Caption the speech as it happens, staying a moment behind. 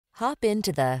Hop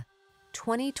into the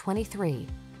 2023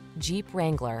 Jeep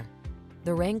Wrangler.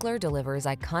 The Wrangler delivers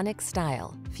iconic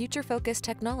style, future-focused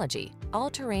technology,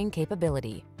 all-terrain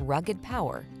capability, rugged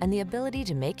power, and the ability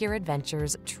to make your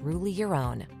adventures truly your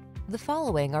own. The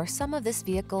following are some of this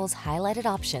vehicle's highlighted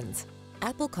options: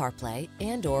 Apple CarPlay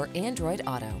and/or Android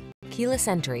Auto, keyless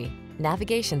entry,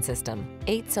 navigation system,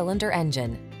 8-cylinder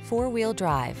engine, 4-wheel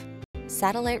drive,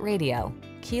 satellite radio,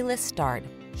 keyless start,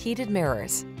 heated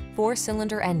mirrors,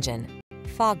 4-cylinder engine,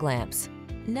 fog lamps.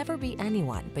 Never be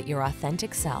anyone but your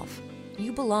authentic self.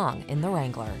 You belong in the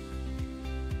Wrangler.